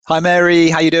Hi, Mary.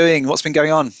 How you doing? What's been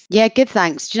going on? Yeah, good,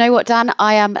 thanks. Do you know what, Dan?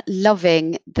 I am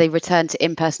loving the return to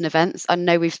in-person events. I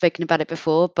know we've spoken about it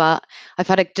before, but I've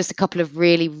had just a couple of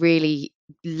really, really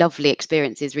lovely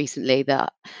experiences recently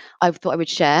that I thought I would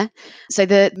share. So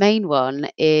the main one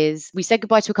is we said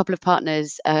goodbye to a couple of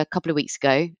partners a couple of weeks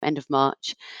ago, end of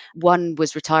March. One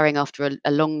was retiring after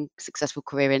a long, successful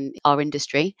career in our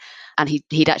industry, and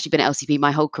he'd actually been at LCP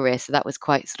my whole career, so that was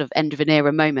quite sort of end of an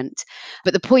era moment.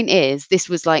 But the point is, this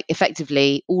was like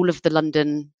effectively all of the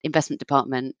London investment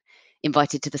department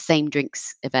invited to the same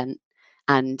drinks event,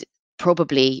 and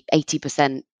probably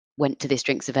 80% went to this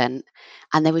drinks event,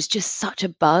 and there was just such a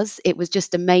buzz. It was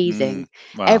just amazing.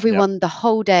 Wow. Yeah. Everyone the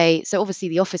whole day. So obviously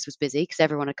the office was busy because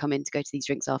everyone had come in to go to these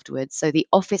drinks afterwards. So the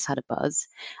office had a buzz,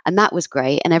 and that was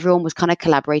great. And everyone was kind of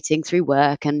collaborating through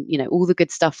work and all the good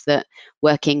stuff that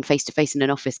working face to face in an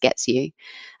office gets you.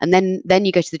 And then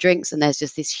you go to the drinks and there's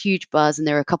just this huge buzz, and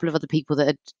there are a couple of other people that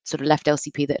had sort of left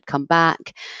LCP that had come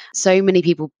back. So many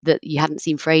people that you hadn't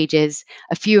seen for ages.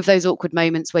 A few of those awkward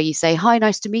moments where you say, "Hi,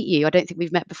 nice to meet you. I don't think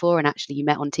we've met before," and actually you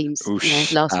met on Teams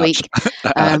Oosh, last ouch. week,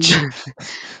 Ouch.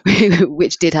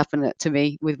 which did happen to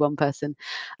me with one person.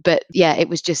 But yeah, it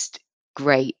was just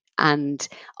great. And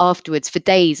afterwards, for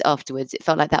days afterwards, it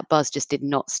felt like that buzz just did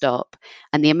not stop.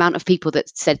 And the amount of people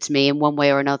that said to me in one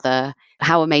way or another,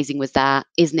 "How amazing was that?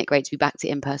 Isn't it great to be back to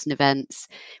in-person events?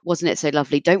 Wasn't it so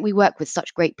lovely? Don't we work with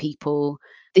such great people?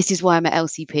 This is why I'm at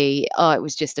LCP." Oh, it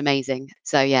was just amazing.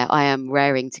 So yeah, I am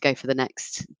raring to go for the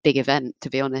next big event, to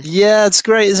be honest. Yeah, it's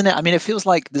great, isn't it? I mean, it feels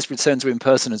like this return to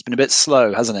in-person has been a bit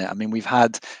slow, hasn't it? I mean,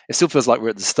 it still feels like we're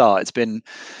at the start. It's been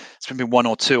one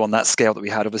or two on that scale that we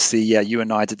had. Obviously, yeah, you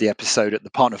and I did the episode at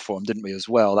the Partner Forum, didn't we, as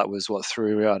well? That was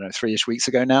through, I don't know, 3-ish weeks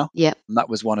ago now. Yeah. And that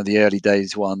was one of the early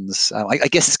days ones. I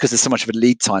guess it's because there's so much of a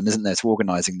lead time, isn't there, to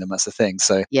organising them? That's the thing.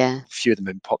 So yeah, a few of them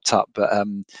have been popped up. But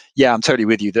yeah, I'm totally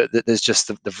with you that there's just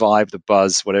the vibe, the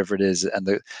buzz, whatever it is, and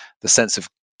the sense of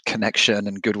connection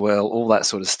and goodwill, all that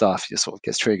sort of stuff just sort of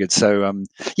gets triggered. So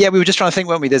yeah, we were just trying to think,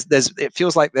 weren't we? It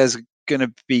feels like there's going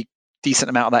to be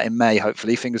decent amount of that in May,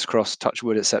 hopefully, fingers crossed, touch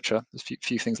wood, etc. There's a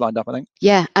few things lined up, I think.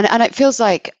 Yeah, and it feels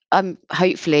like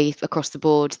hopefully across the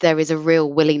board there is a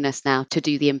real willingness now to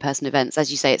do the in-person events.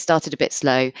 As you say, it started a bit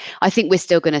slow. I think we're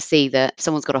still going to see that if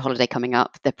someone's got a holiday coming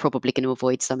up, they're probably going to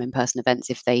avoid some in-person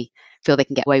events if they feel they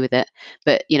can get away with it.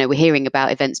 But we're hearing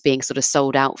about events being sort of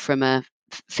sold out from a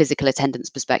physical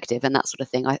attendance perspective and that sort of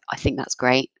thing. I think that's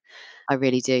great. I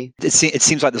really do. It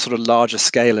seems like the sort of larger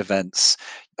scale events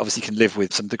obviously can live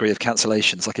with some degree of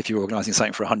cancellations. Like if you're organising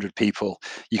something for 100 people,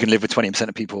 you can live with 20%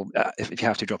 of people if you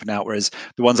have to dropping out. Whereas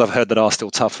the ones I've heard that are still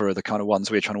tougher are the kind of ones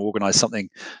where you're trying to organise something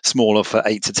smaller for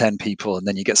 8 to 10 people, and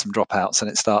then you get some dropouts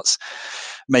and it starts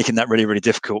making that really, really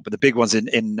difficult. But the big ones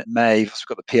in May, we've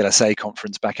got the PLSA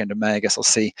conference back end of May. I guess I'll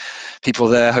see people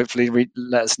there. Hopefully,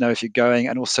 let us know if you're going.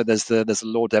 And also, there's a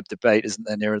Law Deb debate, isn't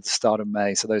there, near at the start of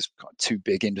May? So those two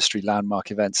big industry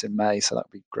landmark events in May. So that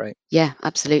would be great. Yeah,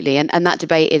 absolutely. And that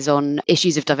debate is on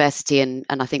issues of diversity and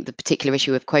I think the particular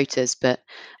issue of quotas. But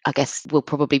I guess we'll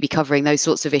probably be covering those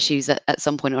sorts of issues at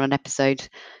some point on an episode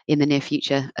in the near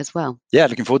future as well. Yeah,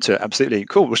 looking forward to it. Absolutely.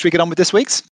 Cool. Well, should we get on with this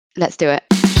week's? Let's do it.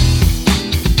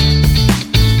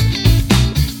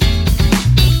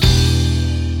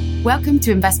 Welcome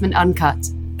to Investment Uncut.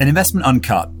 In Investment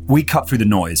Uncut, we cut through the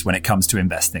noise when it comes to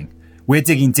investing. We're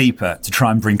digging deeper to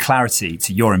try and bring clarity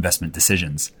to your investment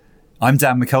decisions. I'm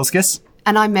Dan Mikulskis.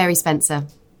 And I'm Mary Spencer.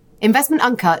 Investment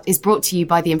Uncut is brought to you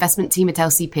by the investment team at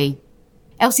LCP.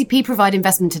 LCP provide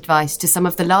investment advice to some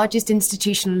of the largest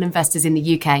institutional investors in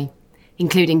the UK,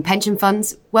 including pension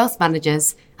funds, wealth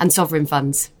managers, and sovereign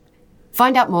funds.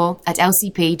 Find out more at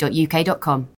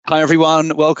lcp.uk.com. Hi,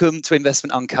 everyone. Welcome to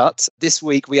Investment Uncut. This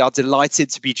week, we are delighted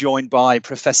to be joined by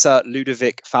Professor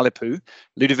Ludovic Phalippou.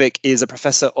 Ludovic is a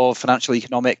professor of financial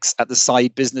economics at the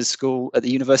Saïd Business School at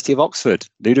the University of Oxford.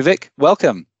 Ludovic,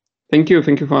 welcome. Thank you.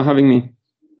 Thank you for having me.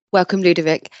 Welcome,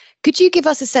 Ludovic. Could you give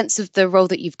us a sense of the role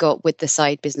that you've got with the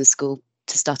Saïd Business School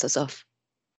to start us off?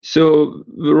 So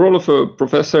the role of a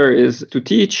professor is to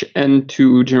teach and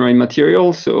to generate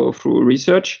material, so through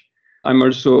research. I'm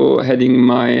also heading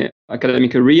my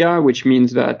academic area, which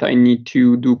means that I need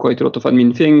to do quite a lot of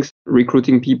admin things,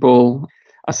 recruiting people,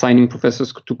 assigning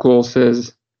professors to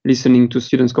courses, listening to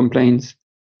students' complaints.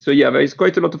 So yeah, there is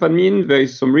quite a lot of admin, there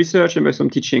is some research and there's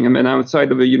some teaching. And then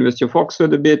outside of the University of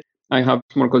Oxford a bit, I have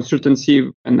small consultancy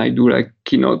and I do like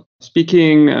keynote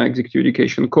speaking, executive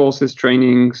education courses,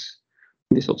 trainings,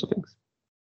 these sorts of things.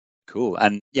 Cool.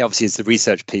 And yeah, obviously it's the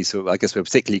research piece, so I guess we're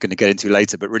particularly going to get into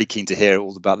later, but really keen to hear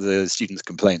all about the students'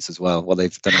 complaints as well, what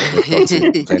they've done, what they've got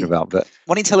to complain about. But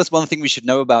why don't you tell us one thing we should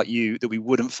know about you that we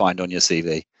wouldn't find on your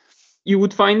CV? You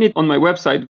would find it on my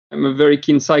website. I'm a very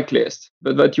keen cyclist,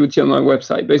 but that you would see on my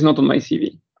website, but it's not on my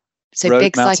CV. So Road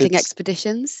big cycling mounted.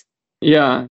 expeditions?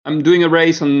 Yeah, I'm doing a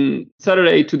race on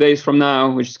Saturday, 2 days from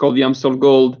now, which is called the Amstel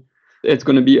Gold. It's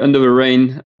going to be under the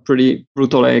rain, pretty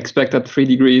brutal. I expect at 3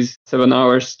 degrees, 7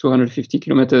 hours, 250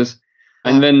 kilometers.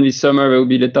 And then this summer, there will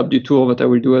be l'Étape du Tour that I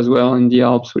will do as well in the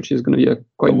Alps, which is going to be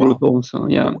quite brutal. So,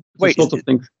 yeah, Wait, lots of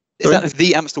things. Is that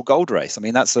the Amstel Gold Race? I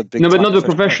mean, that's a big... No, but not the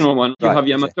professional one. You Right, have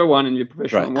the okay. amateur one and the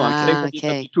professional one. Ah, Same for the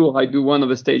okay. Tour. I do one of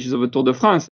the stages of the Tour de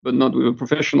France, but not with the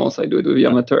professionals. I do it with the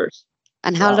amateurs.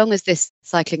 And how Wow. long has this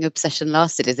cycling obsession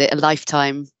lasted? Is it a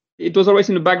lifetime? It was always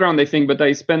in the background, I think, but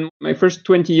I spent my first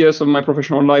 20 years of my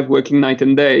professional life working night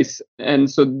and days.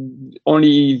 And so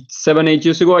only 7-8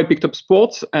 years ago, I picked up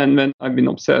sports, and then I've been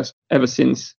obsessed ever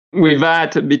since. With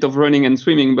that, a bit of running and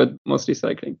swimming, but mostly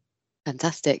cycling.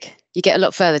 Fantastic. You get a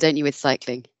lot further, don't you, with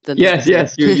cycling? Yes,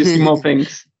 you see more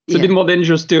things. It's a bit more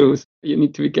dangerous too. So you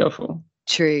need to be careful.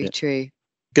 True, Yeah. true.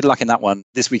 Good luck in that one.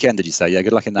 This weekend, did you say? Yeah,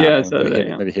 good luck in that. Yeah, We'll Saturday,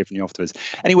 yeah. maybe hear from you afterwards.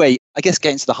 Anyway, I guess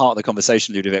getting to the heart of the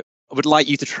conversation, Ludovic, I would like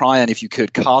you to try and, if you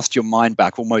could, cast your mind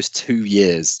back almost 2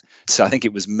 years. So I think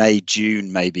it was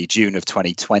June of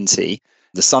 2020.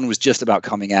 The sun was just about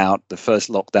coming out. The first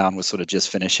lockdown was sort of just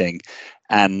finishing.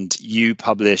 And you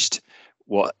published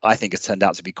what I think has turned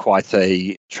out to be quite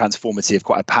a transformative,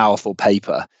 quite a powerful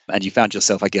paper. And you found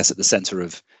yourself, I guess, at the center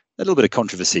of a little bit of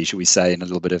controversy, shall we say, and a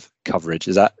little bit of coverage.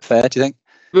 Is that fair, do you think?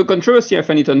 The controversy, I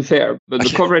find it unfair, but the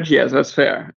Okay. coverage, yes, that's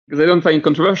fair. Because I don't find it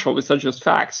controversial, it's not just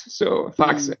facts. So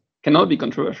facts cannot be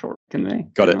controversial, can they?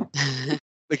 Got You it. know?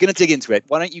 We're going to dig into it.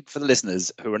 Why don't you, for the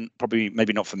listeners who are probably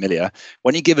maybe not familiar,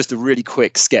 why don't you give us the really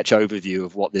quick sketch overview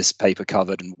of what this paper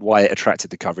covered and why it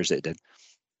attracted the coverage that it did?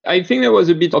 I think there was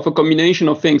a bit of a combination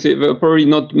of things. There were probably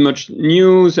not much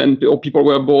news, or people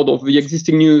were bored of the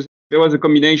existing news. There was a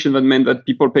combination that meant that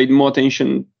people paid more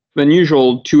attention than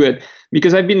usual to it,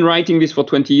 because I've been writing this for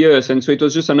 20 years. And so it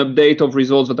was just an update of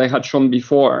results that I had shown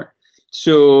before.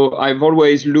 So I've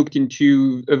always looked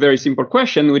into a very simple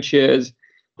question, which is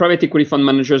private equity fund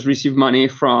managers receive money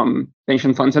from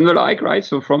pension funds and the like, right?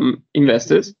 So from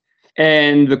investors.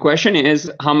 And the question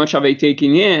is, how much are they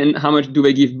taking in? How much do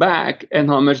they give back? And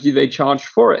how much do they charge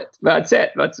for it? That's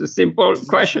it. That's a simple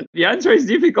question. The answer is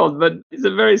difficult, but it's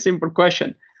a very simple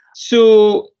question.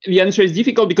 So the answer is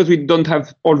difficult because we don't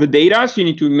have all the data. So you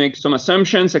need to make some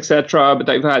assumptions, etc. But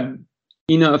I've had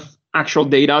enough actual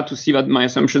data to see that my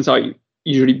assumptions are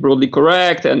usually broadly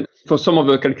correct. And for some of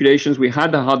the calculations, we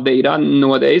had the hard data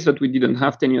nowadays that we didn't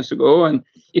have 10 years ago. And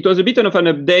it was a bit of an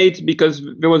update because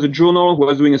there was a journal who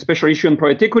was doing a special issue on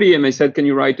private equity, and they said, can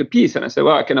you write a piece? And I said,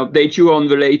 well, I can update you on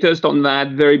the latest on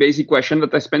that very basic question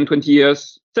that I spent 20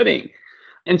 years studying.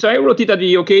 And so I wrote it at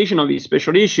the occasion of this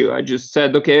special issue. I just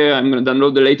said, okay, I'm going to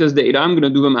download the latest data, I'm going to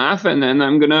do the math, and then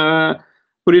I'm going to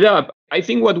put it up. I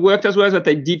think what worked as well is that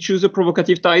I did choose a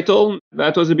provocative title.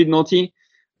 That was a bit naughty.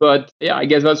 But yeah, I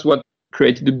guess that's what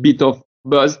created a bit of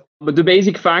buzz. But the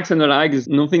basic facts and the like is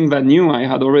nothing that new. I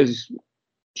had always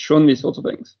shown these sorts of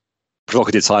things.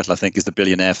 Provocative title, I think, is The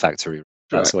Billionaire Factory.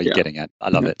 That's Correct, what you're yeah. getting at. I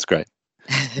love it. It's great.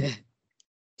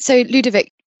 So,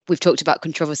 Ludovic, we've talked about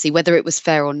controversy, whether it was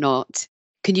fair or not.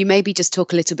 Can you maybe just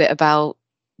talk a little bit about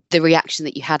the reaction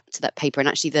that you had to that paper? And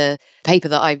actually, the paper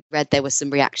that I read, there were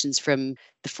some reactions from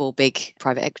the 4 big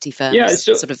private equity firms. Yeah,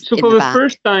 so sort of for in the the back.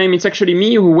 first time, it's actually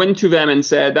me who went to them and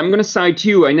said, I'm going to cite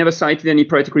you. I never cited any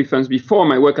private equity firms before.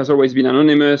 My work has always been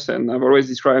anonymous, and I've always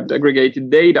described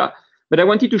aggregated data. But I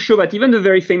wanted to show that even the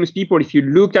very famous people, if you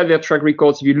look at their track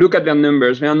records, if you look at their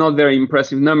numbers, they are not very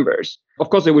impressive numbers. Of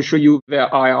course, they will show you their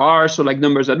IRR, so like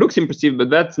numbers that looks impressive, but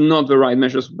that's not the right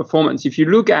measures of performance. If you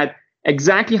look at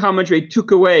exactly how much they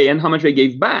took away and how much they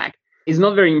gave back, it's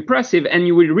not very impressive. And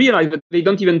you will realize that they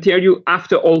don't even tell you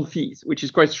after all fees, which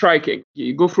is quite striking.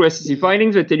 You go through SEC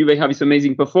filings, they tell you they have this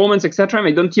amazing performance, etc. And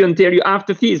they don't even tell you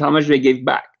after fees how much they gave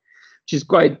back, which is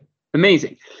quite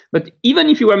amazing. But even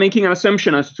if you were making an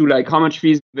assumption as to like how much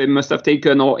fees they must have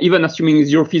taken, or even assuming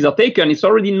 0 fees are taken, it's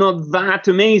already not that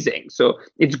amazing. So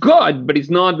it's good, but it's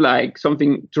not like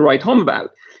something to write home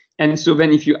about. And so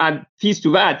then if you add fees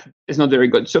to that, it's not very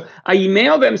good. So I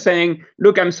emailed them saying,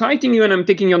 look, I'm citing you and I'm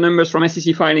taking your numbers from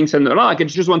SEC filings and the like. I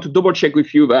just want to double check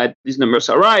with you that these numbers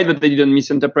are right, that they didn't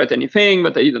misinterpret anything,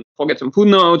 that they didn't forget some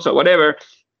footnotes or whatever.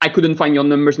 I couldn't find your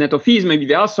numbers net of fees. Maybe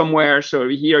they are somewhere. So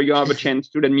here you have a chance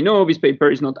to let me know. This paper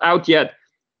is not out yet.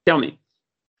 Tell me.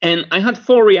 And I had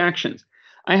 4 reactions.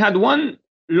 I had one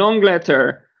long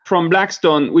letter from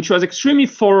Blackstone, which was extremely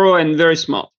thorough and very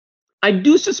smart. I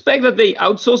do suspect that they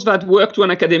outsourced that work to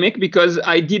an academic, because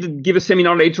I did give a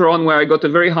seminar later on where I got a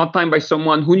very hard time by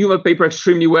someone who knew the paper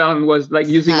extremely well and was like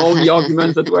using all the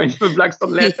arguments that were in the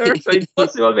Blackstone letter. So it's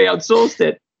possible they outsourced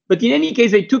it. But in any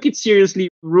case, they took it seriously,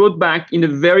 wrote back in a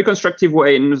very constructive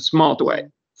way, in a smart way.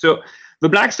 So the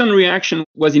Blackstone reaction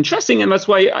was interesting, and that's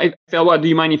why I felt, well, do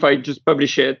you mind if I just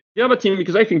publish it? The other team,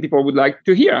 because I think people would like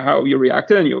to hear how you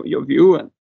reacted and your view.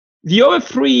 And the other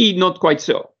three, not quite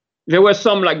so. There were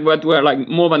some that were like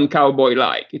more than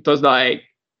cowboy-like. It was like,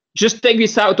 just take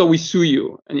this out or we sue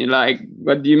you. And you're like,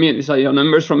 what do you mean? These are your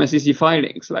numbers from SEC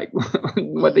filings. Like,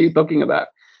 what are you talking about?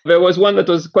 There was one that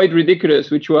was quite ridiculous,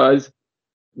 which was,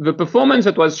 the performance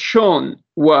that was shown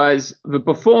was the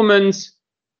performance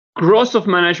gross of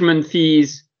management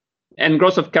fees and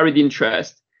gross of carried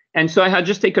interest. And so I had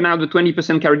just taken out the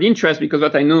 20% carried interest, because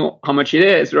what I know how much it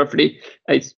is, roughly,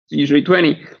 it's usually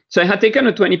 20. So I had taken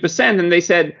a 20%, and they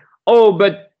said, oh,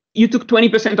 but you took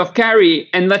 20% of carry,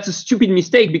 and that's a stupid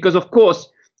mistake, because of course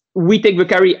we take the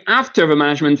carry after the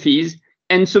management fees,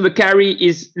 and so the carry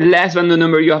is less than the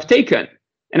number you have taken.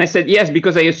 And I said, yes,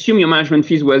 because I assume your management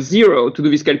fees were zero to do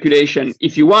this calculation.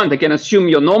 If you want, I can assume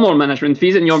your normal management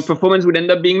fees, and your performance would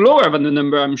end up being lower than the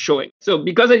number I'm showing. So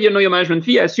because I didn't know your management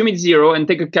fee, I assume it's zero and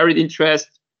take a carried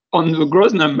interest on the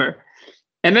gross number.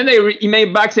 And then they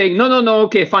emailed back saying, no,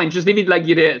 okay, fine, just leave it like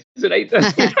it is. So it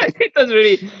was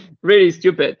really, really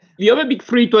stupid. The other big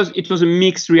three, it was a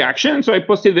mixed reaction. So I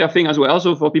posted their thing as well,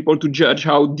 so for people to judge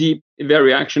how deep their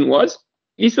reaction was.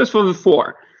 This was for the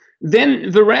four. Then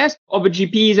the rest of the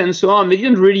GPs and so on, they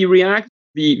didn't really react.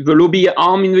 The lobby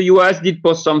arm in the US did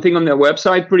post something on their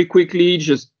website pretty quickly,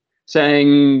 just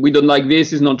saying, we don't like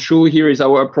this, it's not true, here is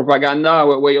our propaganda,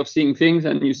 our way of seeing things,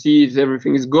 and you see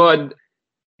everything is good.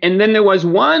 And then there was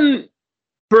one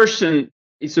person,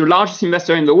 it's the largest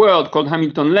investor in the world, called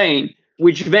Hamilton Lane,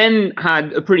 which then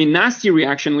had a pretty nasty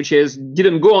reaction, which is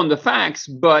didn't go on the facts,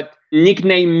 but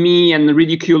nicknamed me and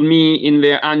ridiculed me in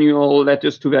their annual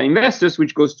letters to their investors,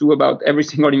 which goes to about every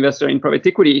single investor in private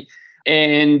equity.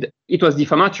 And it was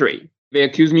defamatory. They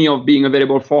accused me of being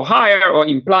available for hire, or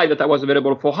implied that I was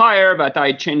available for hire, that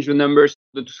I changed the numbers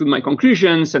to suit my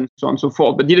conclusions, and so on and so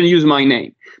forth, but didn't use my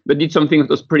name, but did something that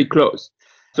was pretty close.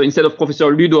 So instead of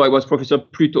Professor Ludo, I was Professor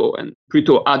Pluto, and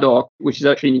Pluto ad hoc, which is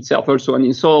actually in itself also an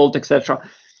insult, etc.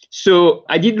 So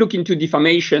I did look into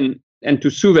defamation and to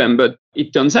sue them, but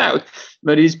it turns out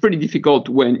that it is pretty difficult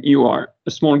when you are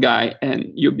a small guy and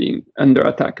you're being under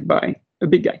attack by a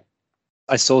big guy.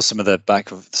 I saw some of the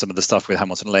back of some of the stuff with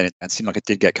Hamilton Lane. It seemed like it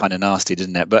did get kind of nasty,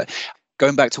 didn't it? But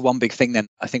going back to one big thing then,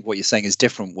 I think what you're saying is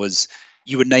different was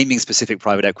you were naming specific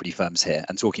private equity firms here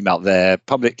and talking about their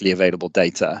publicly available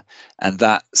data. And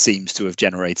that seems to have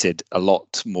generated a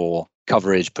lot more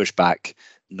coverage, pushback,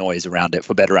 noise around it,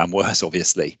 for better and worse,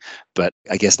 obviously. But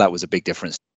I guess that was a big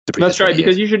difference. That's right,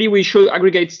 because usually we show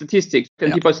aggregate statistics.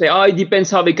 And people say, it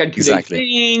depends how they calculate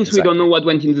things. Exactly. We don't know what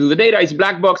went into the data. It's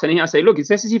black box. And here I say, look, it's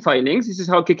SEC filings. This is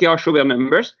how KKR show their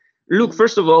numbers. Look,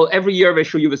 first of all, every year they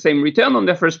show you the same return on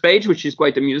their first page, which is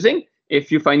quite amusing,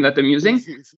 if you find that amusing.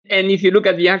 And if you look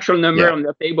at the actual number on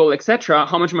the table, etc.,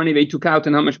 how much money they took out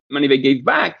and how much money they gave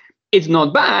back, it's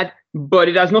not bad, but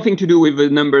it has nothing to do with the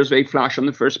numbers they flash on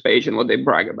the first page and what they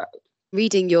brag about.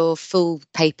 Reading your full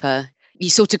paper, you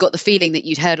sort of got the feeling that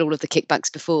you'd heard all of the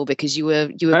kickbacks before, because you were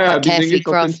quite carefully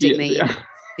crafting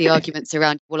the arguments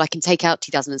around, well, I can take out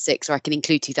 2006 or I can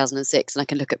include 2006 and I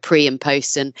can look at pre and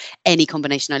post, and any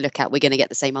combination I look at, we're going to get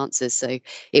the same answers. So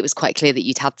it was quite clear that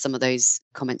you'd had some of those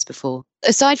comments before.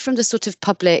 Aside from the sort of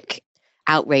public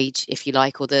outrage, if you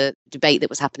like, or the debate that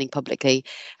was happening publicly,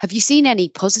 have you seen any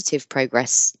positive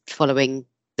progress following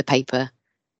the paper?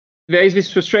 There is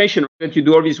this frustration that you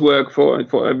do all this work for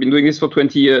I've been doing this for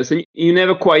 20 years, and you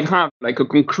never quite have like a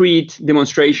concrete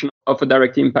demonstration of a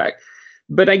direct impact.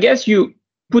 But I guess you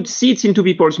put seeds into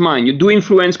people's mind. You do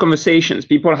influence conversations.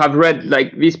 People have read,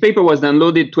 like, this paper was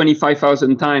downloaded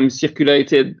 25,000 times,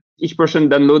 circulated. Each person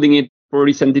downloading it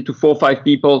probably sent it to 4 or 5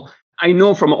 people. I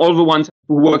know from all the ones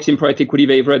who works in private equity,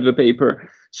 they've read the paper.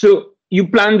 So you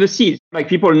plant the seeds. Like,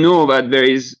 people know that there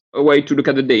is a way to look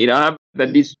at the data that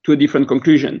leads to a different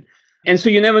conclusion. And so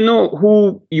you never know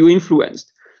who you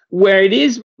influenced. Where it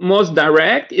is most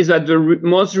direct is that the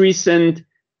most recent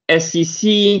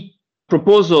SEC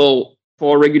proposal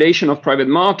for regulation of private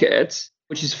markets,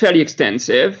 which is fairly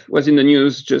extensive, was in the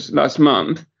news just last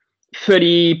month,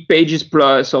 30 pages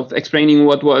plus of explaining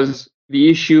what was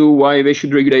the issue, why they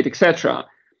should regulate, etc.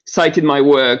 Cited my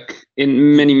work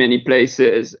in many, many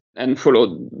places and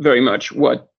followed very much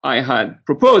what I had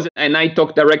proposed. And I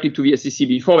talked directly to the SEC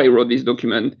before I wrote this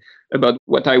document about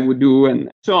what I would do and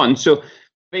so on. So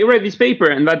They read this paper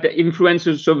and that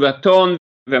influences sort of their tone,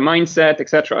 their mindset,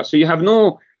 etc. So you have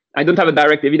I don't have a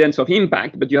direct evidence of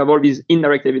impact, but you have all these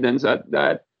indirect evidence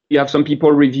that you have some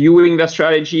people reviewing their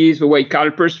strategies, the way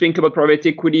CalPERS think about private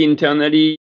equity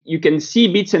internally. You can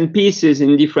see bits and pieces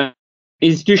in different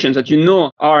institutions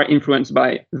that are influenced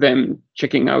by them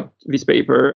checking out this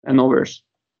paper and others.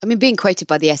 I mean, being quoted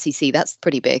by the SEC, that's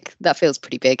pretty big. That feels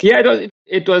pretty big. Yeah,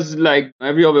 it was like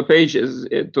every other page,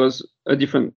 it was a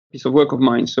different piece of work of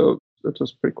mine. So that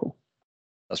was pretty cool.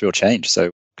 That's real change.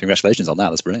 So congratulations on that.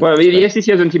 That's brilliant. Well, the SEC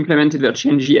hasn't implemented their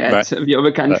change yet. Right. The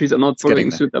other countries are not following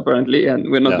suit, apparently,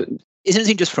 and we're not. Yeah. It's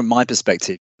interesting just from my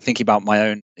perspective, thinking about my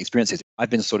own experiences. I've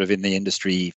been sort of in the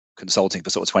industry consulting for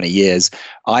sort of 20 years.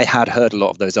 I had heard a lot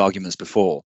of those arguments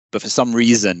before, but for some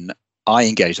reason, I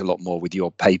engaged a lot more with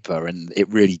your paper, and it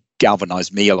really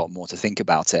galvanized me a lot more to think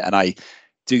about it. And I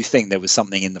do think there was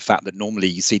something in the fact that normally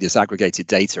you see this aggregated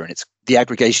data and the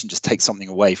aggregation just takes something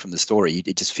away from the story.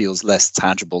 It just feels less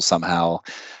tangible somehow,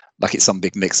 like it's some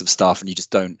big mix of stuff and you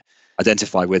just don't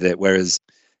identify with it. Whereas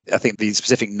I think the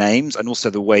specific names and also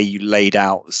the way you laid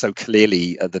out so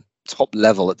clearly at the top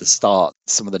level at the start,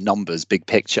 some of the numbers, big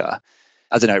picture,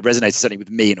 I don't know, it resonated certainly with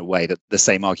me in a way that the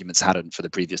same arguments hadn't for the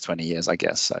previous 20 years, I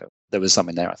guess. So there was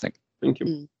something there, I think. Thank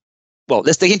you. Well,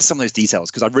 let's dig into some of those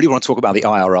details because I really want to talk about the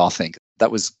IRR thing.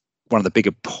 That was one of the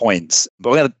bigger points. But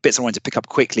one of the bits I wanted to pick up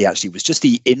quickly actually was just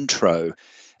the intro.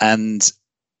 And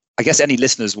I guess any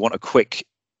listeners want a quick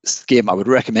skim, I would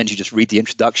recommend you just read the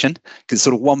introduction because it's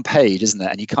sort of one page, isn't it?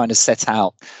 And you kind of set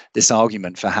out this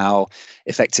argument for how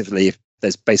effectively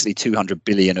there's basically 200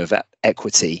 billion of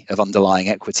equity, of underlying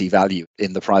equity value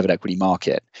in the private equity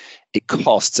market. It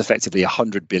costs effectively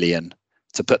 100 billion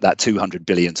to put that 200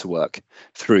 billion to work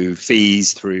through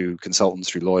fees, through consultants,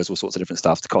 through lawyers, all sorts of different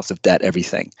stuff, the cost of debt,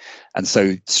 everything. And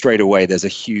so straight away, there's a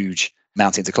huge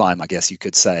mountain to climb, I guess you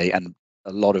could say, and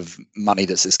a lot of money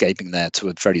that's escaping there to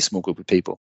a fairly small group of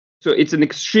people. So it's an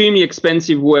extremely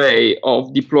expensive way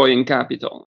of deploying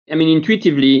capital. I mean,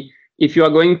 intuitively, if you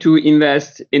are going to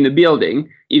invest in a building,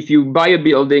 if you buy a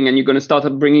building and you're going to start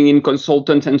bringing in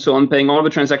consultants and so on, paying all the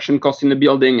transaction costs in the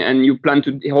building, and you plan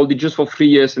to hold it just for 3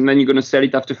 years, and then you're going to sell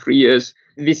it after 3 years,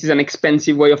 this is an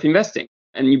expensive way of investing.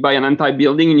 And you buy an entire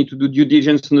building, you need to do due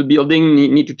diligence on the building, you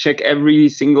need to check every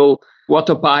single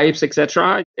water pipes,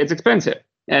 etc. It's expensive.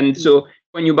 And so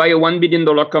when you buy a $1 billion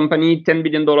company, $10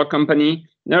 billion company,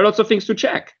 there are lots of things to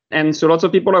check. And so lots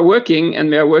of people are working,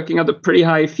 and they are working at a pretty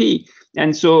high fee.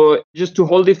 And so just to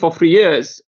hold it for 3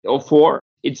 years or 4,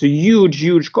 it's a huge,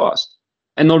 huge cost.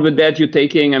 And all the debt you're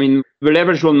taking, I mean, the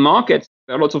leveraged loan market,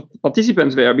 there are lots of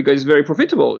participants there because it's very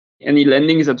profitable. Any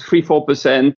lending is at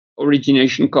 3-4%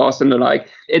 origination cost and the like.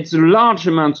 It's large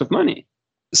amounts of money.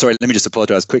 Sorry, let me just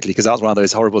apologize quickly because that was one of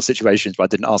those horrible situations where I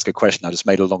didn't ask a question. I just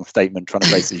made a long statement trying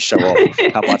to basically show off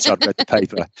how much I'd read the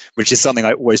paper, which is something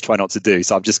I always try not to do.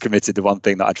 So I've just committed to one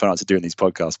thing that I try not to do in these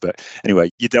podcasts. But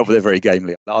anyway, you dealt with it very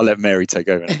gamely. I'll let Mary take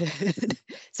over now.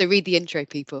 So read the intro,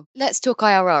 people. Let's talk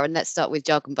IRR and let's start with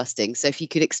jargon busting. So if you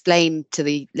could explain to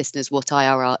the listeners what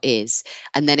IRR is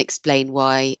and then explain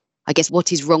why, I guess,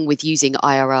 what is wrong with using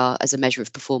IRR as a measure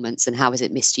of performance and how is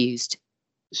it misused?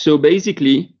 So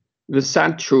basically, the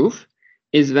sad truth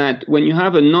is that when you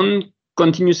have a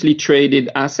non-continuously traded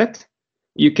asset,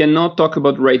 you cannot talk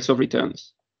about rates of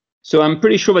returns. So I'm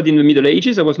pretty sure that in the Middle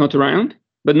Ages, I was not around,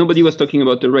 but nobody was talking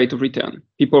about the rate of return.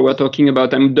 People were talking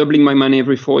about, I'm doubling my money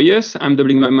every 4 years, I'm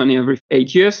doubling my money every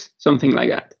 8 years, something like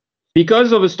that.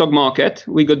 Because of the stock market,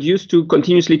 we got used to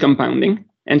continuously compounding.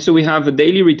 And so we have a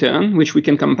daily return, which we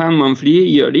can compound monthly,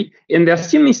 yearly. And there are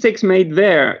still mistakes made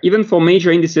there, even for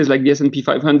major indices like the S&P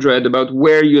 500, about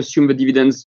where you assume the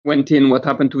dividends went in, what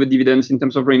happened to the dividends in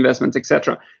terms of reinvestments,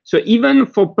 etc. So even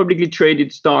for publicly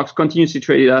traded stocks, continuously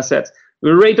traded assets,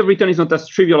 the rate of return is not as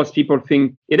trivial as people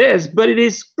think it is, but it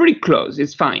is pretty close.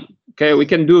 It's fine. Okay, we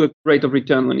can do a rate of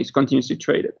return when it's continuously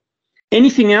traded.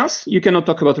 Anything else, you cannot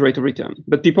talk about the rate of return.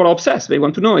 But people are obsessed. They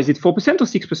want to know, is it 4% or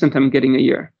 6% I'm getting a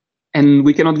year? And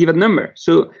we cannot give a number.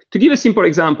 So to give a simple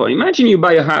example, imagine you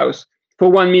buy a house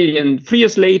for 1 million. 3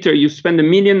 years later, you spend $1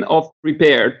 million of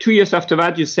repair. 2 years after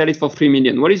that, you sell it for 3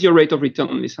 million. What is your rate of return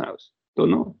on this house? Don't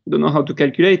know how to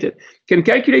calculate it. Can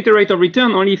calculate the rate of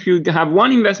return only if you have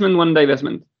one investment, one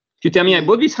divestment. If you tell me I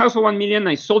bought this house for 1 million,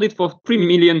 I sold it for 3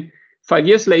 million. 5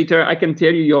 years later, I can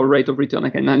tell you your rate of return. I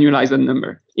can annualize that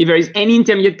number. If there is any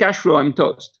intermediate cash flow, I'm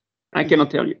toast. I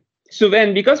cannot tell you. So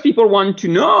then, because people want to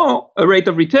know a rate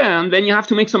of return, then you have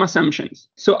to make some assumptions.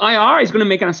 So IRR is going to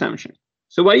make an assumption.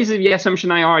 So what is the assumption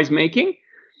IRR is making?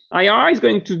 IRR is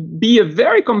going to be a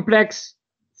very complex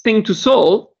thing to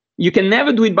solve. You can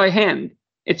never do it by hand.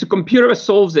 It's a computer that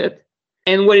solves it.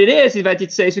 And what it is that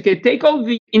it says, okay, take all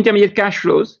the intermediate cash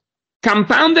flows,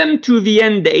 compound them to the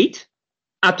end date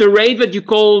at a rate that you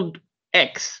called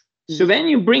X. So then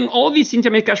you bring all these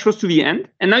intermediate cash flows to the end,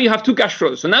 and now you have two cash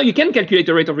flows. So now you can calculate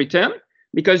the rate of return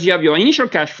because you have your initial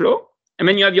cash flow, and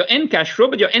then you have your end cash flow,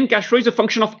 but your end cash flow is a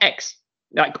function of X.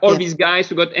 Like all these guys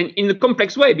who got, and in a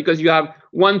complex way, because you have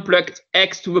 1 plus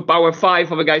X to the power 5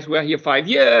 for the guys who are here 5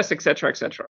 years, etc.,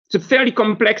 etc. It's a fairly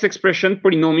complex expression,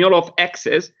 polynomial of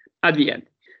X's at the end.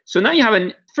 So now you have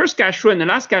a first cash flow and the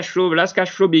last cash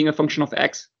flow being a function of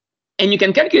X. And you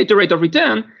can calculate the rate of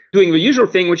return doing the usual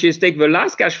thing, which is take the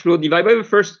last cash flow, divide by the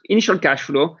first initial cash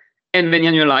flow, and then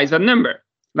annualize that number.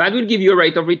 That will give you a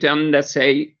rate of return, let's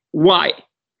say, Y.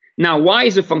 Now, Y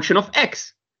is a function of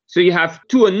X. So you have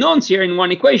two unknowns here in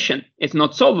one equation. It's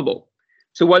not solvable.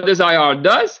 So what does IR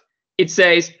does? It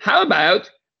says, how about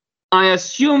I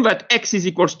assume that X is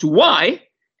equals to Y,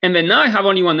 and then now I have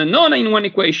only one unknown in one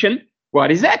equation.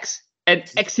 What is X? And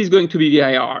X is going to be the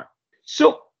IR.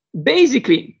 So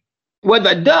basically, what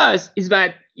that does is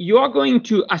that you are going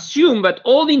to assume that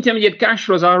all the intermediate cash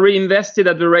flows are reinvested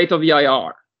at the rate of the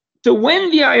IR. So when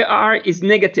the IR is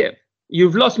negative,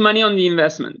 you've lost money on the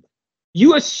investment.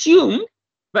 You assume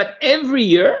that every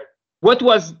year, what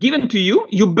was given to you,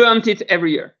 you burnt it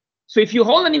every year. So if you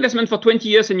hold an investment for 20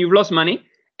 years and you've lost money,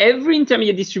 every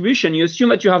intermediate distribution, you assume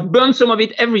that you have burned some of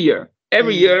it every year.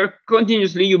 Every year,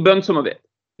 continuously, you burn some of it,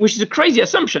 which is a crazy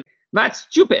assumption. That's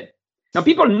stupid. Now,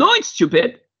 people know it's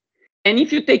stupid. And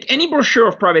if you take any brochure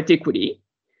of private equity,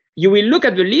 you will look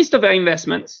at the list of their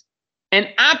investments, and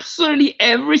absolutely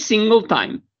every single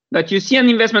time that you see an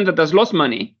investment that has lost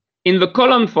money, in the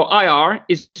column for IR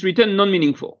is written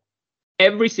non-meaningful.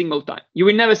 Every single time. You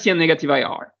will never see a negative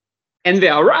IR. And they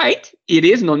are right, it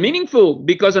is non-meaningful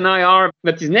because an IR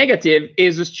that is negative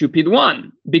is a stupid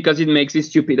one because it makes a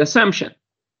stupid assumption.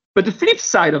 But the flip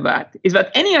side of that is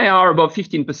that any IR above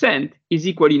 15% is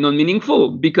equally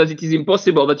non-meaningful because it is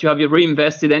impossible that you have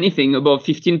reinvested anything above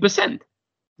 15%.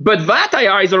 But that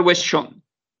IR is always shown.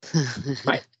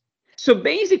 Right? So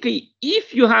basically,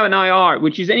 if you have an IR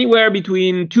which is anywhere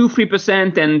between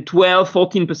 2-3% and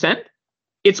 12-14%,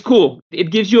 it's cool. It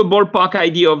gives you a ballpark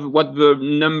idea of what the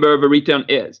number of a return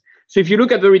is. So if you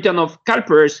look at the return of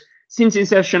CalPERS, since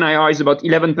inception, IR is about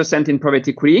 11% in private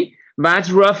equity.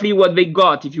 That's roughly what they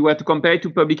got. If you were to compare it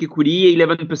to public equity,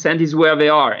 11% is where they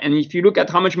are. And if you look at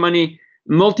how much money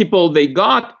multiple they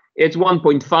got, it's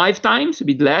 1.5 times, a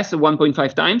bit less,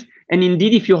 1.5 times. And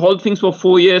indeed, if you hold things for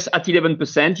 4 years at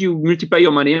 11%, you multiply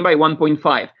your money by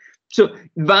 1.5. So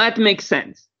that makes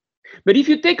sense. But if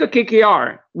you take a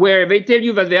KKR where they tell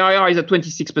you that the IR is at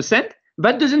 26%,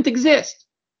 that doesn't exist.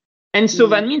 And so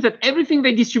that means that everything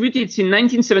they distributed since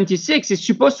 1976 is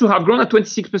supposed to have grown at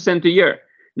 26% a year.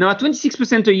 Now, at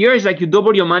 26% a year is like you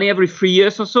double your money every 3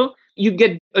 years or so. You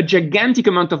get a gigantic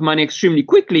amount of money extremely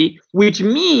quickly, which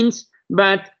means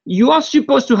that you are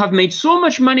supposed to have made so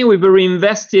much money with the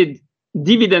reinvested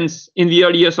dividends in the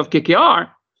early years of KKR,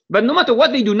 but no matter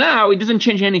what they do now, it doesn't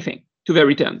change anything to their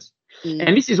returns.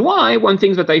 And this is why one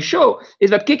thing that I show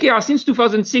is that KKR, since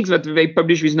 2006, that they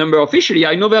published this number officially,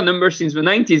 I know their number since the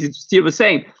 90s, it's still the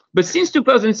same. But since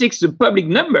 2006, the public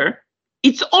number,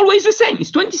 it's always the same. It's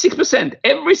 26%.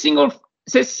 Every single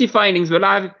SEC filings the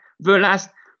last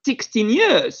 16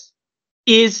 years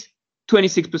is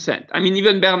 26%. I mean,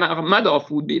 even Bernard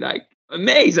Madoff would be like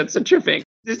amazed at such a thing.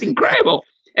 It's incredible.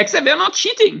 Except they're not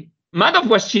cheating. Madoff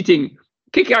was cheating.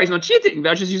 KKR is not cheating.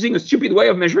 They're just using a stupid way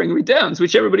of measuring returns,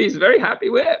 which everybody is very happy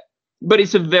with. But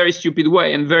it's a very stupid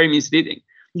way and very misleading.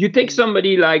 You take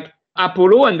somebody like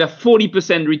Apollo and they're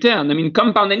 40% return. I mean,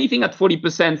 compound anything at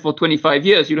 40% for 25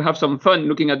 years, you'll have some fun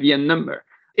looking at the end number.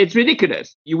 It's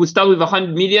ridiculous. You would start with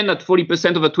 100 million at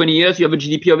 40% over 20 years, you have a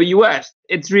GDP of the US.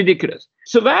 It's ridiculous.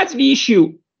 So that's the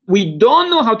issue. We don't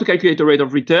know how to calculate the rate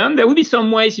of return. There will be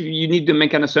some ways if you need to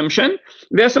make an assumption.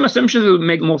 There are some assumptions that will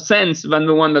make more sense than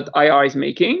the one that IR is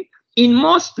making. In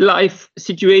most life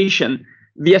situations,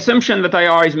 the assumption that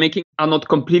IR is making are not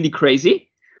completely crazy.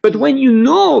 But when you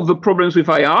know the problems with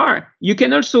IR, you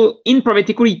can also, in private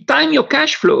equity, time your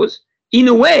cash flows in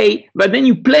a way that then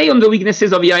you play on the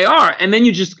weaknesses of the IR and then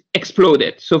you just explode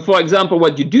it. So for example,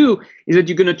 what you do is that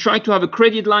you're going to try to have a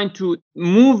credit line to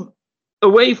move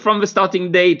away from the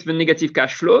starting date, the negative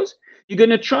cash flows. You're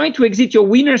going to try to exit your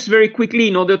winners very quickly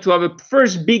in order to have a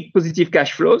first big positive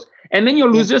cash flows. And then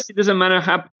your losers, it doesn't matter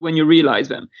how when you realize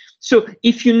them. So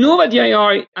if you know that the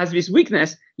IR has this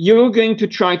weakness, you're going to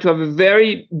try to have a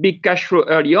very big cash flow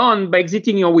early on by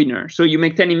exiting your winner. So you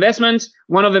make 10 investments.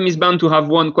 One of them is bound to have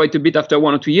won quite a bit after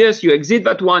 1 or 2 years. You exit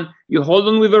that one, you hold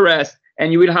on with the rest,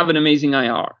 and you will have an amazing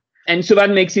IR. And so that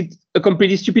makes it a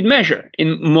completely stupid measure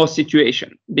in most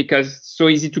situations because it's so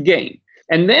easy to gain.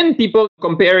 And then people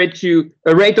compare it to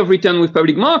a rate of return with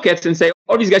public markets and say,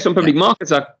 all these guys from public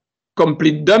markets are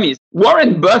complete dummies.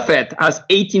 Warren Buffett has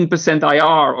 18%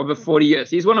 IRR over 40 years.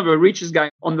 He's one of the richest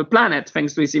guys on the planet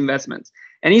thanks to his investments.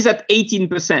 And he's at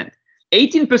 18%.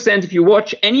 18%, if you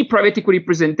watch any private equity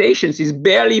presentations, is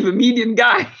barely the median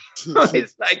guy. So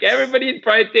it's like everybody in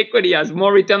private equity has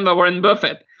more return than Warren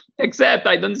Buffett, except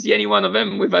I don't see any one of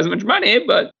them with as much money.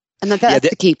 But and that's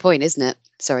the key point, isn't it?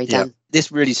 Sorry, Dan. Yeah,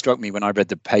 this really struck me when I read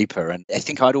the paper. And I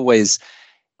think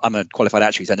I'm a qualified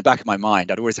actuary, so in the back of my mind,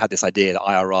 I'd always had this idea that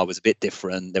IRR was a bit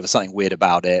different. There was something weird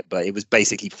about it, but it was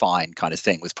basically fine kind of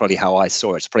thing, was probably how I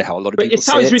saw it. It's probably how a lot of people see it. It's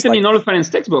how it's written in all the finance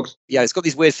textbooks. Yeah, it's got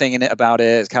this weird thing in it about it,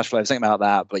 it's cash flow, something about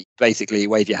that, but basically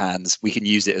wave your hands, we can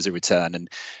use it as a return. And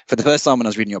for the first time when I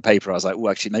was reading your paper, I was like, oh,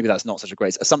 actually, maybe that's not such a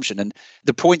great assumption. And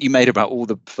the point you made about all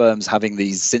the firms having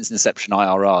these since inception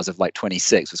IRRs of like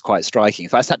 26 was quite striking.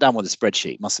 If I sat down with a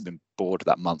spreadsheet, must have been bored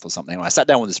that month or something. When I sat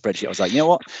down with a spreadsheet, I was like, you know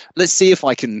what, let's see if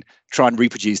I can try and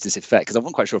reproduce this effect, because I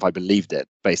wasn't quite sure if I believed it,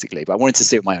 basically, but I wanted to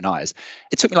see it with my own eyes.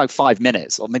 It took me like 5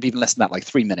 minutes, or maybe even less than that, like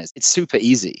 3 minutes. It's super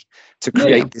easy to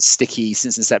create this sticky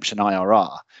since inception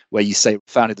IRR, where you say,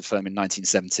 founded the firm in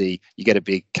 1970, you get a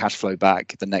big cash flow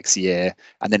back the next year,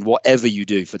 and then whatever you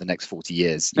do for the next 40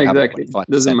 years, you exactly. have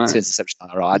 25% since inception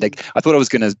IRR. I thought I was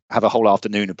going to have a whole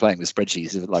afternoon of playing with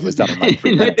spreadsheets. It was done in like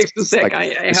 3 minutes. It takes a sec. I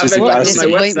have it on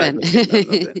disappointment. my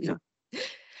website.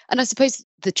 And I suppose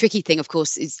the tricky thing, of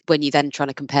course, is when you then trying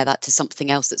to compare that to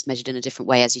something else that's measured in a different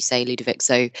way, as you say, Ludovic.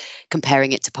 So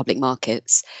comparing it to public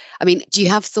markets. I mean, do you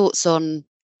have thoughts on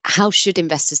how should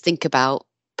investors think about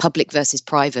public versus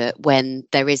private when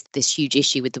there is this huge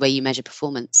issue with the way you measure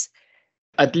performance?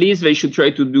 At least they should try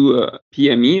to do a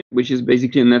PME, which is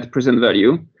basically a net present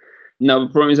value. Now,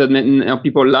 the problem is that now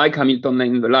people like Hamilton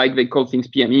and the like, they call things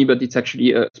PME, but it's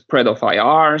actually a spread of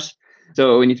IRRs.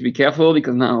 So we need to be careful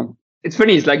because now it's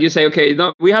funny. It's like you say, okay,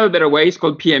 no, we have a better way. It's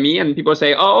called PME. And people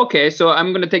say, oh, okay, so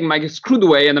I'm going to take my screwed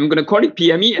away and I'm going to call it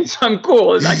PME. And so I'm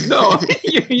cool. It's like, no,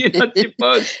 you're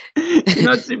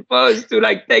not supposed to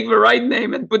like take the right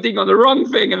name and putting on the wrong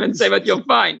thing and then say that you're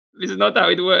fine. This is not how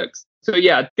it works. So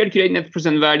yeah, calculate net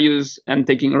present values and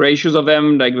taking ratios of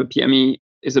them, like the PME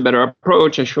is a better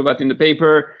approach. I show that in the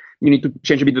paper. You need to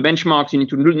change a bit the benchmarks. You need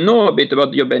to know a bit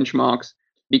about your benchmarks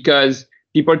because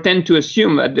people tend to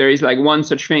assume that there is like one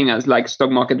such thing as like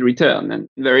stock market return, and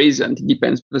there isn't. It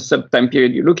depends the sub-time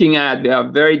period you're looking at. There are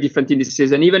very different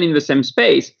indices, and even in the same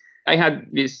space. I had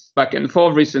this back and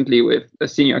forth recently with a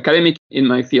senior academic in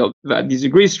my field that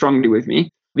disagrees strongly with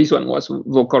me. This one was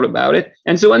vocal about it.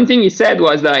 And so one thing he said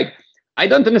was like, I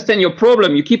don't understand your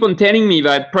problem. You keep on telling me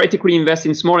that private equity invests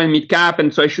in small and mid cap,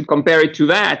 and so I should compare it to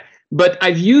that. But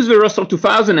I've used the Russell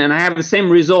 2000 and I have the same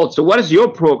results. So what is your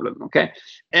problem? Okay.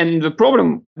 And the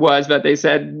problem was that they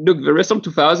said, look, the Russell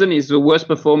 2000 is the worst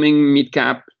performing mid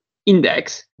cap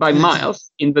index by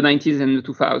miles in the 90s and the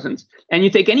 2000s. And you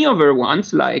take any other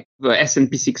ones like the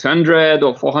S&P 600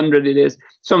 or 400, it is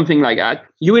something like that,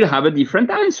 you will have a different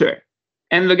answer.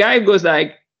 And the guy goes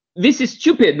like, this is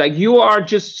stupid. Like you are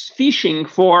just fishing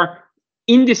for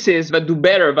indices that do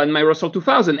better than my Russell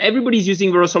 2000. Everybody's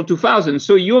using the Russell 2000.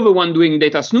 So you're the one doing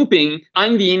data snooping.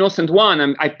 I'm the innocent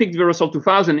one. I picked the Russell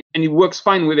 2000 and it works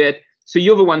fine with it. So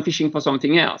you're the one fishing for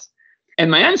something else.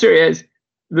 And my answer is,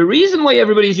 the reason why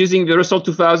everybody's using the Russell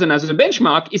 2000 as a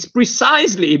benchmark is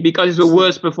precisely because it's the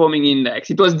worst performing index.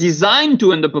 It was designed to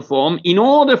underperform in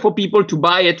order for people to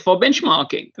buy it for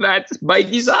benchmarking. That's by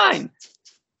design.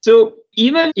 So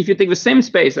even if you take the same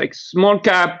space, like small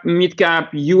cap, mid cap,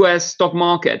 US stock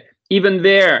market, even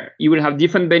there, you will have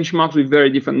different benchmarks with very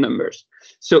different numbers.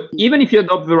 So even if you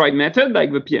adopt the right method,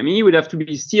 like the PME, you would have to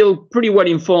be still pretty well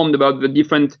informed about the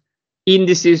different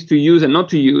indices to use and not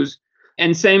to use.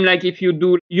 And same like if you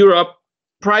do Europe,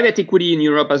 private equity in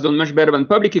Europe has done much better than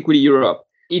public equity Europe.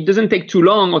 It doesn't take too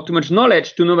long or too much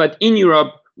knowledge to know that in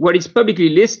Europe, what is publicly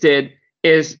listed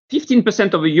is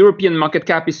 15% of the European market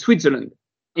cap is Switzerland.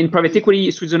 In private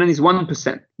equity, Switzerland is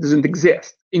 1%, doesn't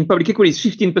exist. In public equity, it's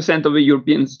 15% of the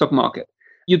European stock market.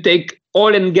 You take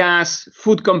oil and gas,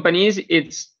 food companies,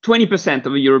 it's 20%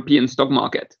 of the European stock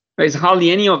market. There's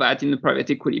hardly any of that in the private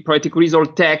equity. Private equity is all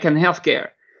tech and healthcare.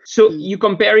 So you're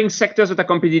comparing sectors that are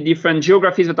completely different,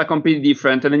 geographies that are completely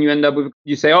different, and then you end up with,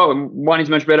 you say, oh, one is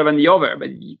much better than the other,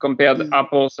 but you compare the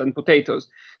apples and potatoes.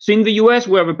 So in the US,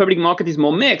 where the public market is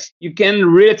more mixed, you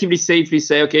can relatively safely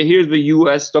say, okay, here's the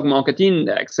US stock market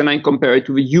index, and I compare it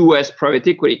to the US private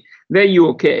equity. There you're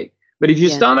okay. But if you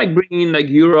start like bringing in like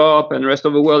Europe and the rest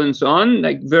of the world and so on,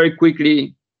 like very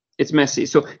quickly, it's messy.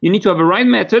 So you need to have a right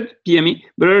method, PME,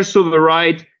 but also the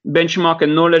right benchmark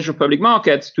and knowledge of public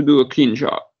markets to do a clean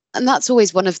job. And that's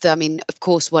always one of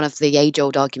the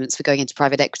age-old arguments for going into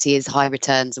private equity is high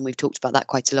returns, and we've talked about that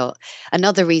quite a lot.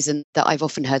 Another reason that I've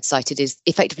often heard cited is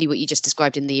effectively what you just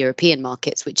described in the European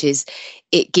markets, which is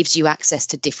it gives you access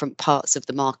to different parts of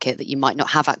the market that you might not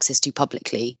have access to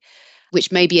publicly,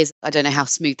 which maybe is, I don't know how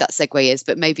smooth that segue is,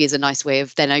 but maybe is a nice way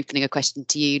of then opening a question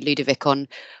to you, Ludovic, on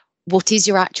what is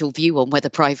your actual view on whether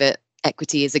private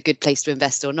equity is a good place to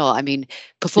invest or not? I mean,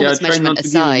 performance measurement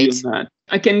aside.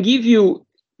 I can give you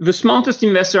the smartest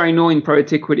investor I know in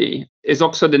private equity is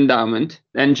Oxford Endowment,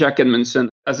 and Jack Edmondson,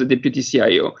 as a deputy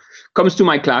CIO, comes to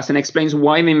my class and explains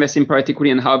why they invest in private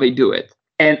equity and how they do it.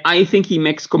 And I think he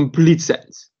makes complete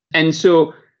sense. And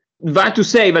so that to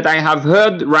say that I have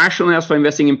heard rationales for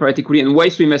investing in private equity and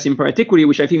ways to invest in private equity,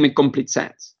 which I think make complete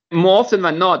sense. More often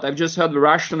than not, I've just heard the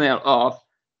rationale of,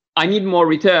 I need more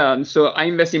return, so I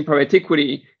invest in private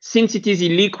equity. Since it is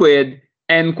illiquid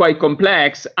and quite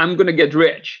complex, I'm going to get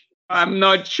rich. I'm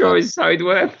not sure it's how it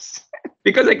works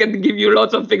because I can give you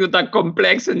lots of things that are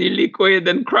complex and illiquid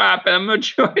and crap, and I'm not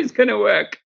sure it's going to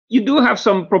work. You do have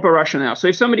some proper rationale. So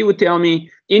if somebody would tell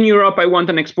me, in Europe, I want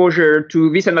an exposure to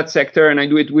this and that sector, and I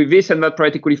do it with this and that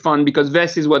private equity fund because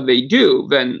this is what they do,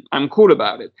 then I'm cool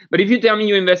about it. But if you tell me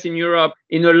you invest in Europe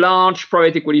in a large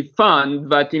private equity fund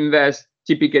that invests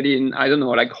typically in, I don't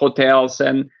know, like hotels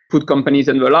and food companies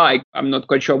and the like, I'm not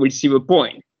quite sure we'll see the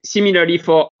point. Similarly,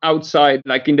 for outside,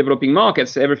 like in developing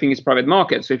markets, everything is private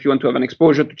markets. So if you want to have an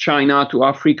exposure to China, to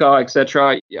Africa,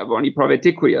 etc., you have only private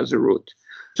equity as a route.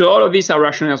 So all of these are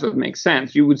rationales that make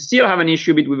sense. You would still have an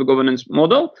issue with the governance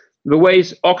model. The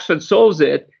ways Oxford solves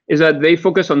it is that they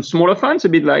focus on smaller funds, a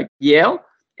bit like Yale,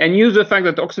 and use the fact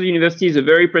that Oxford University is a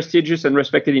very prestigious and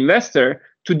respected investor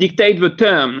to dictate the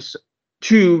terms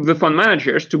to the fund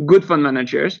managers, to good fund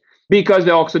managers, because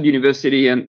they're Oxford University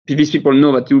and these people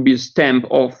know that it will be a stamp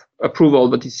of approval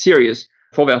that is serious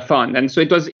for their fund. And so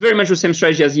it was very much the same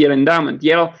strategy as Yale Endowment.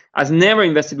 Yale has never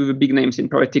invested with the big names in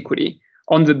private equity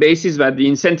on the basis that the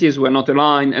incentives were not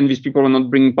aligned and these people were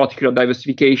not bringing particular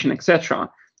diversification, etc.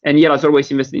 And Yale has always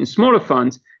invested in smaller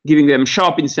funds, giving them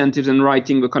sharp incentives and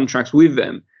writing the contracts with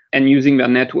them and using their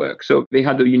network. So they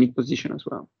had a unique position as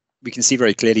well. We can see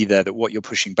very clearly there that what you're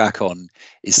pushing back on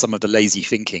is some of the lazy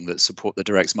thinking that support that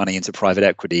directs money into private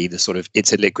equity, the sort of it's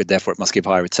illiquid, therefore it must give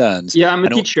high returns. Yeah, I'm a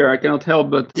teacher. I cannot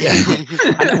help but... Yeah.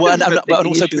 and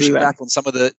also pushing back on some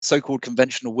of the so-called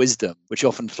conventional wisdom, which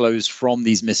often flows from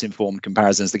these misinformed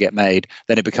comparisons that get made.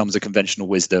 Then it becomes a conventional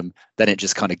wisdom. Then it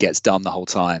just kind of gets done the whole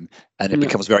time. And it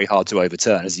becomes very hard to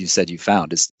overturn. As you said, you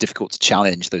found it's difficult to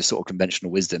challenge those sort of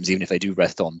conventional wisdoms, even if they do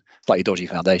rest on slightly dodgy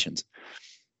foundations.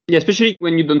 Yeah, especially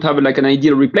when you don't have like an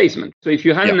ideal replacement. So if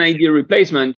you have an ideal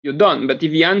replacement, you're done. But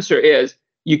if the answer is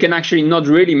you can actually not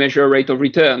really measure a rate of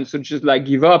return, so just like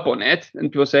give up on it,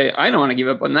 and people say, I don't want to give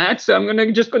up on that, so I'm going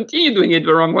to just continue doing it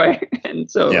the wrong way. And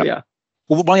so, yeah.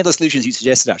 Well, one of the solutions you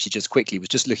suggested actually just quickly was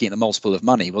just looking at the multiple of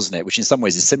money, wasn't it? Which in some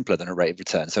ways is simpler than a rate of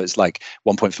return. So it's like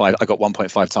 1.5, I got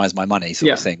 1.5 times my money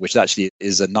sort of thing, which actually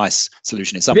is a nice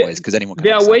solution in some ways because anyone can.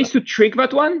 There are ways to trick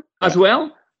that one as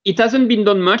well. It hasn't been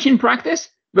done much in practice,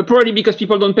 but probably because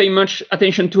people don't pay much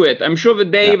attention to it. I'm sure the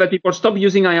day that people stop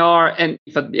using IR, and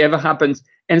if that ever happens,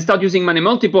 and start using money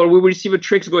multiple, we will see the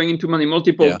tricks going into money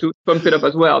multiple to pump it up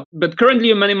as well. But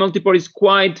currently a money multiple is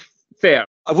quite fair.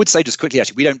 I would say just quickly,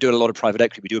 actually, we don't do a lot of private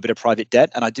equity. We do a bit of private debt.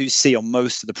 And I do see on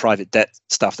most of the private debt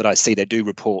stuff that I see, they do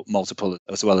report multiple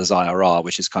as well as IRR,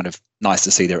 which is kind of nice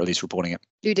to see they're at least reporting it.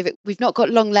 Ludovic, we've not got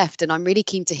long left, and I'm really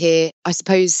keen to hear, I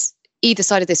suppose, either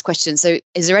side of this question. So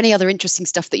is there any other interesting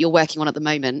stuff that you're working on at the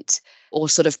moment, or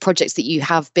sort of projects that you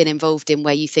have been involved in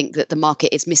where you think that the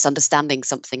market is misunderstanding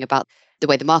something about the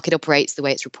way the market operates, the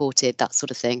way it's reported, that sort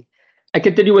of thing? I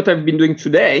can tell you what I've been doing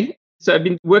today. So I've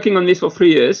been working on this for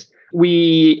 3 years.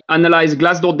 We analyze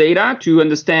Glassdoor data to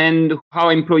understand how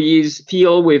employees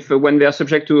feel with when they are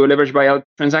subject to a leveraged buyout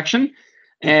transaction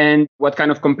and what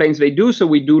kind of complaints they do. So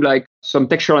we do like some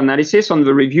textual analysis on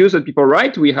the reviews that people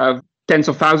write. We have tens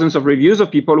of thousands of reviews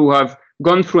of people who have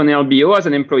gone through an LBO as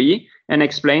an employee and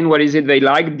explain what is it they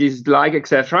like, dislike,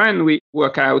 etc. And we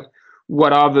work out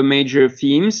what are the major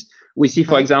themes. We see,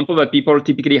 for example, that people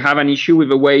typically have an issue with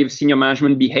the way senior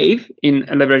management behave in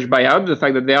a leveraged buyout, the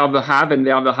fact that they are the have and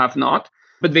they are the have not.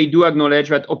 But they do acknowledge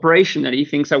that operationally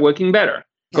things are working better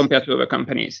compared to other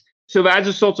companies. So that's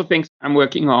the sorts of things I'm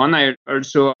working on. I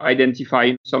also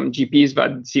identify some GPs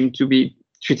that seem to be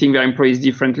treating their employees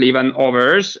differently than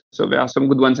others. So there are some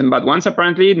good ones and bad ones,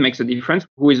 apparently. It makes a difference.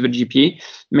 Who is the GP? It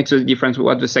makes a difference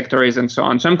what the sector is and so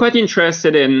on. So I'm quite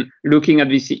interested in looking at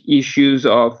these issues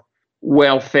of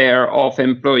welfare of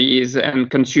employees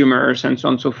and consumers and so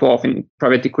on and so forth in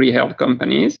private equity held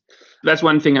companies. That's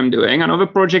one thing I'm doing. Another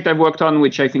project I've worked on,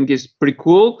 which I think is pretty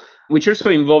cool, which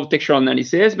also involved textual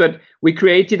analysis, but we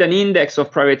created an index of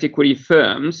private equity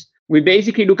firms. We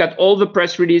basically look at all the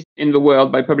press releases in the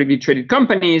world by publicly traded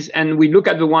companies, and we look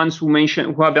at the ones who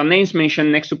have their names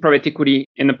mentioned next to private equity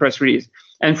in the press release.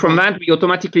 And from that, we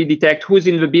automatically detect who's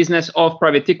in the business of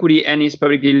private equity and is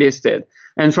publicly listed.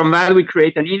 And from that, we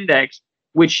create an index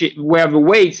where the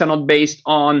weights are not based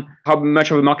on how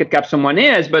much of a market cap someone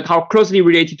is, but how closely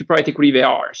related to private equity they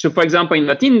are. So, for example, in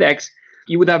that index,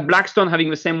 you would have Blackstone having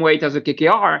the same weight as a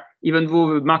KKR, even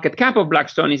though the market cap of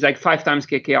Blackstone is like 5 times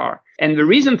KKR. And the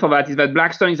reason for that is that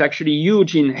Blackstone is actually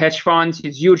huge in hedge funds,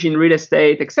 it's huge in real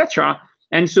estate, etc.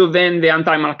 And so then the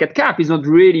anti-market cap is not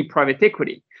really private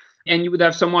equity. And you would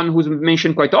have someone who's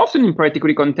mentioned quite often in private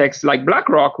equity context, like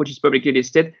BlackRock, which is publicly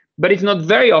listed, but it's not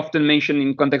very often mentioned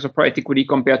in context of private equity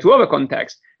compared to other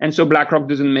contexts. And so BlackRock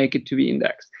doesn't make it to the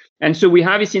index. And so we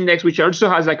have this index, which also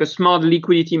has like a smart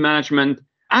liquidity management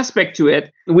aspect to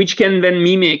it, which can then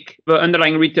mimic the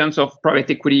underlying returns of private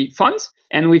equity funds.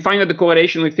 And we find that the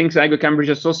correlation with things like the Cambridge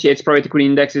Associates private equity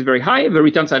index is very high. The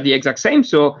returns are the exact same.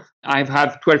 So I've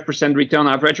had 12% return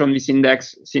average on this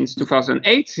index since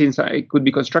 2008, since I could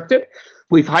be constructed,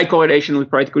 with high correlation with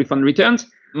private equity fund returns.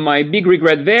 My big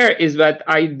regret there is that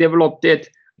I developed it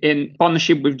in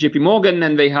partnership with JP Morgan,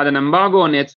 and they had an embargo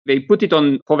on it. They put it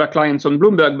on for their clients on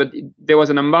Bloomberg, but there was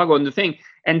an embargo on the thing.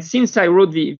 And since I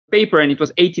wrote the paper, and it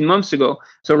was 18 months ago,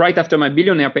 so right after my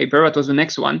billionaire paper, that was the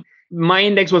next one, my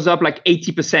index was up like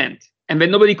 80%. And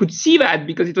then nobody could see that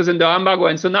because it was under embargo.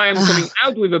 And so now I'm coming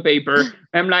out with a paper.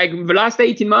 I'm like, the last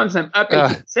 18 months, I'm up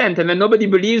 80%. And then nobody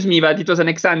believes me that it was an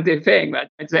ex-ante thing, that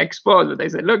it's exposed. But I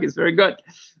said, look, it's very good.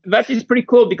 That is pretty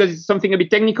cool because it's something a bit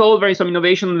technical, very some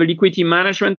innovation on the liquidity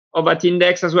management of that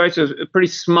index as well. It's a pretty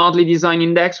smartly designed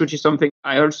index, which is something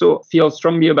I also feel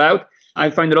strongly about. I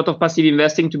find a lot of passive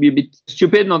investing to be a bit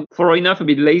stupid, not thorough enough, a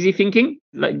bit lazy thinking,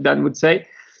 like Dan would say.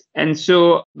 And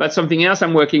so that's something else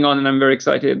I'm working on and I'm very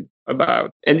excited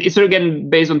about. And it's again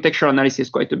based on textual analysis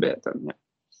quite a bit. Yeah.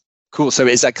 Cool. So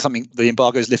is that something the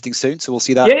embargo is lifting soon? So we'll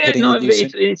see that.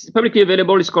 It's publicly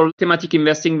available. It's called Thematic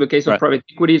Investing, the case of private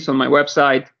equity. It's on my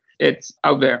website. It's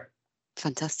out there.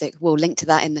 Fantastic. We'll link to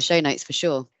that in the show notes for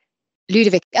sure.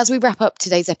 Ludovic, as we wrap up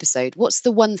today's episode, what's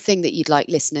the one thing that you'd like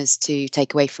listeners to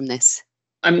take away from this?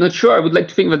 I'm not sure. I would like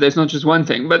to think that there's not just one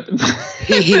thing, but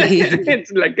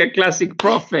it's like a classic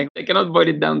prof thing. I cannot boil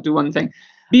it down to one thing.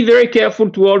 Be very careful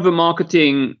to all the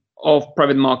marketing of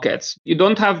private markets. You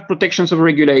don't have protections of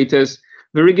regulators.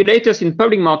 The regulators in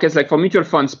public markets, like for mutual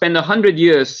funds, spend 100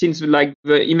 years since like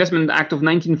the Investment Act of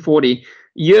 1940.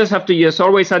 Years after years,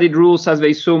 always added rules as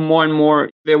they saw more and more.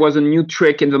 There was a new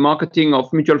trick in the marketing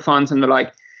of mutual funds and the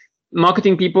like.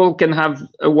 Marketing people can have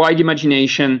a wide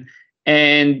imagination.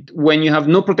 And when you have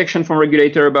no protection from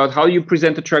regulator about how you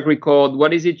present a track record,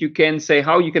 what is it you can say,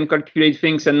 how you can calculate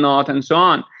things and not, and so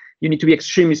on, you need to be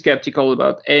extremely skeptical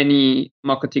about any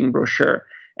marketing brochure.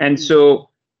 And so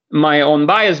my own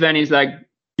bias then is like,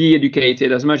 be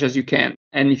educated as much as you can.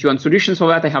 And if you want solutions for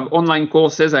that, I have online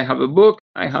courses, I have a book,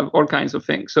 I have all kinds of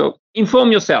things. So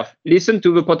inform yourself, listen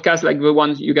to the podcast like the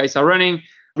ones you guys are running,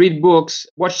 read books,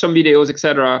 watch some videos,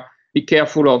 etc. Be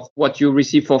careful of what you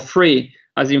receive for free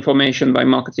as information by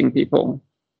marketing people.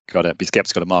 Got it. Be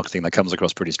skeptical of marketing. That comes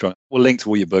across pretty strong. We'll link to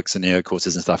all your books and your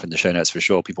courses and stuff in the show notes for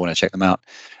sure. People want to check them out.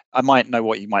 I might know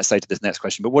what you might say to this next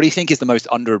question, but what do you think is the most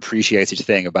underappreciated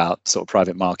thing about sort of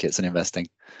private markets and investing?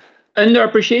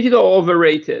 Underappreciated or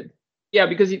overrated? Yeah,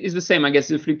 because it is the same, I guess,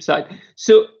 the flip side.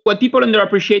 So what people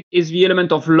underappreciate is the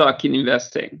element of luck in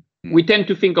investing. We tend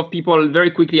to think of people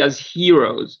very quickly as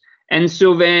heroes. And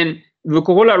so then the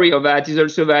corollary of that is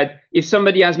also that if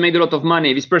somebody has made a lot of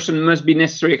money, this person must be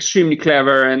necessarily extremely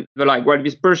clever. And they're like, well,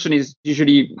 this person is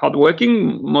usually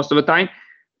hardworking most of the time,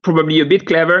 probably a bit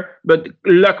clever, but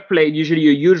luck played usually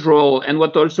a huge role. And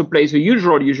what also plays a huge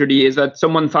role usually is that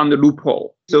someone found a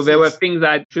loophole. So there were things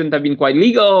that shouldn't have been quite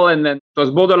legal, and then it was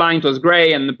borderline, it was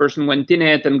gray, and the person went in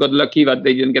it and got lucky that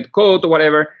they didn't get caught or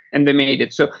whatever, and they made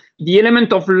it. So the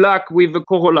element of luck with the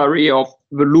corollary of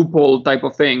the loophole type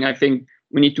of thing, I think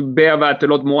we need to bear that a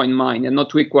lot more in mind and not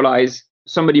to equalize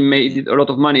somebody made a lot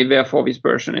of money, therefore this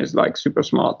person is like super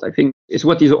smart. I think it's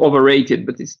what is overrated,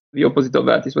 but it's the opposite of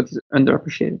that is what is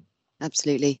underappreciated.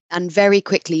 Absolutely. And very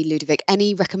quickly, Ludovic,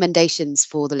 any recommendations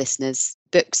for the listeners?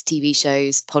 Books, TV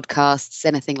shows, podcasts,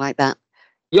 anything like that?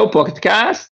 Your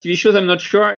podcast, TV shows, I'm not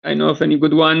sure. I know of any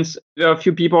good ones. There are a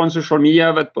few people on social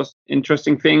media that post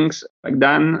interesting things like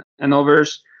Dan and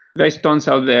others. There's tons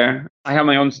out there. I have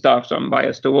my own stuff, so I'm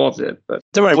biased towards it. But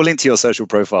don't worry, we'll link to your social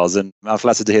profiles, and I'm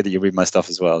flattered to hear that you read my stuff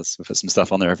as well. So we'll put some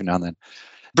stuff on there every now and then.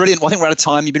 Brilliant. Well, I think we're out of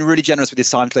time. You've been really generous with your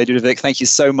time today, Ludovic. Thank you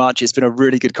so much. It's been a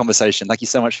really good conversation. Thank you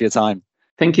so much for your time.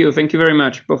 Thank you. Thank you very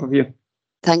much, both of you.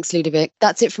 Thanks, Ludovic.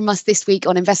 That's it from us this week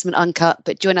on Investment Uncut,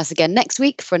 but join us again next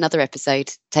week for another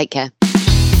episode. Take care.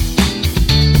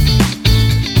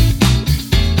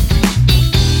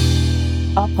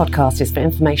 Our podcast is for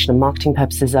information and marketing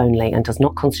purposes only and does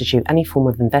not constitute any form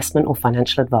of investment or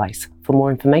financial advice. For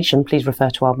more information, please refer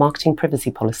to our marketing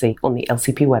privacy policy on the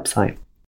LCP website.